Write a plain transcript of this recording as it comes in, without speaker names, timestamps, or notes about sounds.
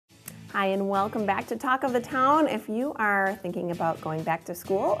Hi, and welcome back to Talk of the Town. If you are thinking about going back to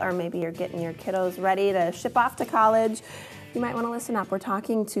school, or maybe you're getting your kiddos ready to ship off to college, you might want to listen up. We're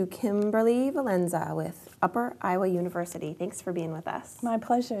talking to Kimberly Valenza with Upper Iowa University. Thanks for being with us. My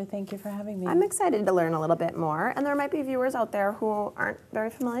pleasure. Thank you for having me. I'm excited to learn a little bit more, and there might be viewers out there who aren't very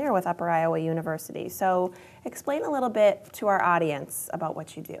familiar with Upper Iowa University. So explain a little bit to our audience about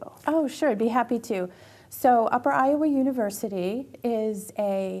what you do. Oh, sure. I'd be happy to. So Upper Iowa University is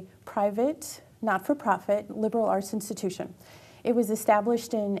a private, not-for-profit liberal arts institution. It was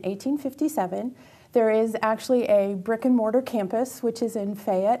established in 1857. There is actually a brick-and-mortar campus, which is in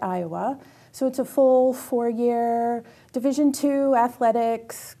Fayette, Iowa. So it's a full four-year Division II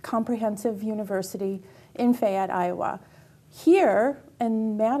athletics comprehensive university in Fayette, Iowa. Here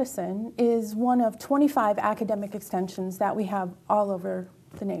in Madison is one of 25 academic extensions that we have all over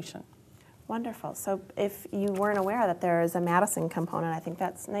the nation. Wonderful. So if you weren't aware that there is a Madison component, I think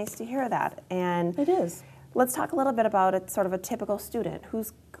that's nice to hear that. And it is. Let's talk a little bit about it, sort of a typical student.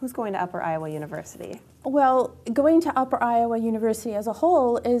 Who's going to Upper Iowa University? Well, going to Upper Iowa University as a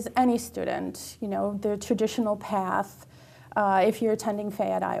whole is any student, you know, the traditional path if you're attending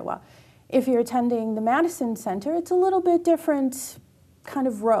Fayette, Iowa. If you're attending the Madison Center, it's a little bit different kind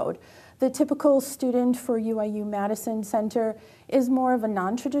of road. The typical student for UIU Madison Center is more of a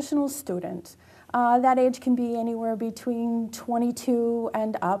non-traditional student. That age can be anywhere between 22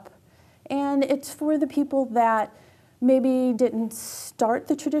 and up. And it's for the people that maybe didn't start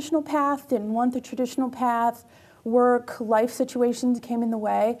the traditional path, didn't want the traditional path, work, life situations came in the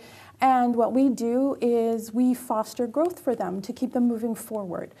way. And what we do is we foster growth for them to keep them moving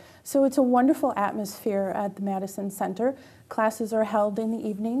forward. So it's a wonderful atmosphere at the Madison Center. Classes are held in the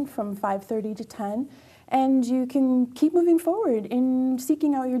evening from 5:30 to 10. And you can keep moving forward in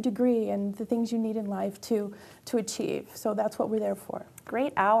seeking out your degree and the things you need in life to achieve. So that's what we're there for.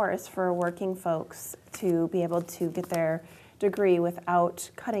 Great hours for working folks to be able to get their degree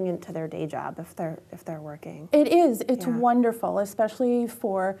without cutting into their day job if they're working. It is. It's wonderful, especially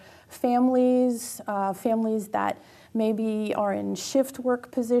for families, families that maybe are in shift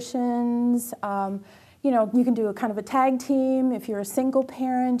work positions. You know, you can do a kind of a tag team. If you're a single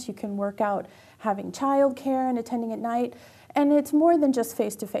parent, you can work out having childcare and attending at night. And it's more than just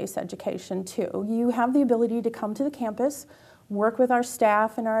face-to-face education, too. You have the ability to come to the campus, work with our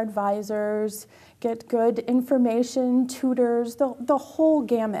staff and our advisors, get good information, tutors, the whole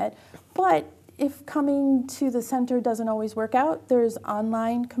gamut. But if coming to the center doesn't always work out, there's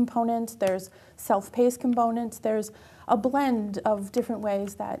online components, there's self-paced components, there's a blend of different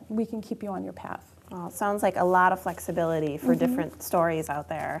ways that we can keep you on your path. Well, it sounds like a lot of flexibility for different stories out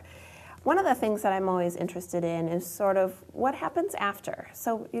there. One of the things that I'm always interested in is sort of what happens after.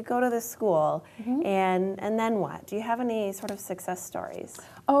 So you go to this school, and then what? Do you have any sort of success stories?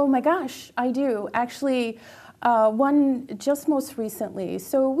 Oh my gosh, I do. Actually, one just most recently.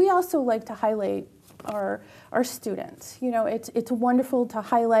 So we also like to highlight our students. You know, it's wonderful to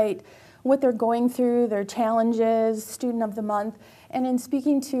highlight what they're going through, their challenges, Student of the Month. And in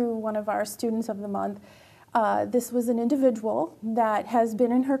speaking to one of our Students of the Month, this was an individual that has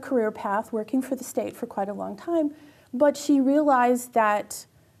been in her career path working for the state for quite a long time, but she realized that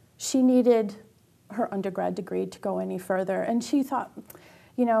she needed her undergrad degree to go any further. And she thought,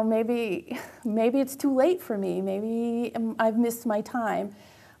 you know, maybe it's too late for me. Maybe I've missed my time.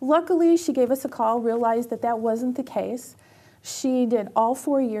 Luckily, she gave us a call, realized that that wasn't the case. She did all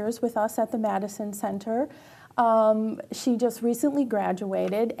 4 years with us at the Madison Center. She just recently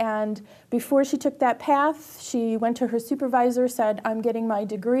graduated, and before she took that path, she went to her supervisor, said, I'm getting my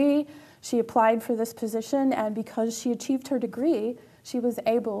degree. She applied for this position, and because she achieved her degree, she was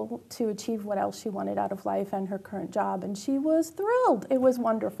able to achieve what else she wanted out of life and her current job, and she was thrilled. It was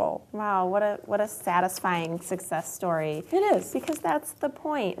wonderful. Wow, what a satisfying success story. It is. Because that's the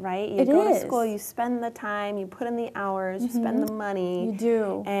point, right? You go to school, you spend the time, you put in the hours, you spend the money. You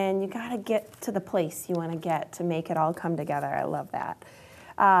do. And you got to get to the place you want to get to make it all come together. I love that.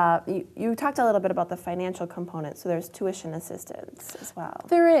 You talked a little bit about the financial component, so there's tuition assistance as well.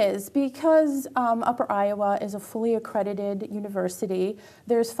 There is, because Upper Iowa is a fully accredited university,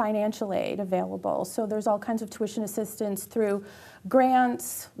 there's financial aid available. So there's all kinds of tuition assistance through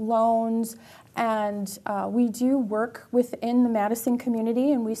grants, loans, and we do work within the Madison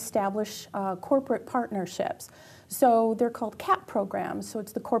community, and we establish corporate partnerships. So they're called CAP programs, so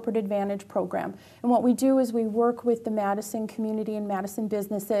it's the Corporate Advantage Program. And what we do is we work with the Madison community and Madison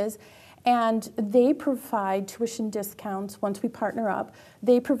businesses, and they provide tuition discounts. Once we partner up,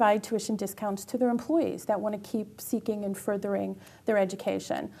 they provide tuition discounts to their employees that want to keep seeking and furthering their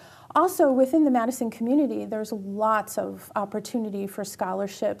education. Also, within the Madison community, there's lots of opportunity for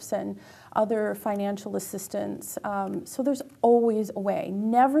scholarships and other financial assistance. So there's always a way.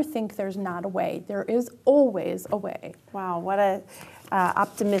 Never think there's not a way. There is always a way. Wow, what a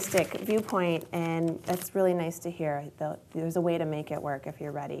optimistic viewpoint, and it's really nice to hear that there's a way to make it work if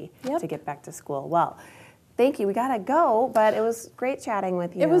you're ready to get back to school. Well, thank you. We gotta go, but it was great chatting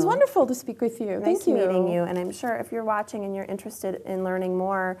with you. It was wonderful to speak with you. Nice meeting you, and I'm sure if you're watching and you're interested in learning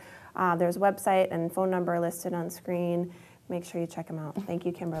more, there's a website and phone number listed on screen. Make sure you check them out. Thank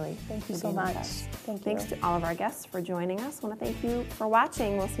you, Kimberly. Thank you so much. Thanks to all of our guests for joining us. I want to thank you for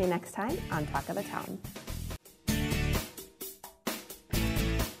watching. We'll see you next time on Talk of the Town.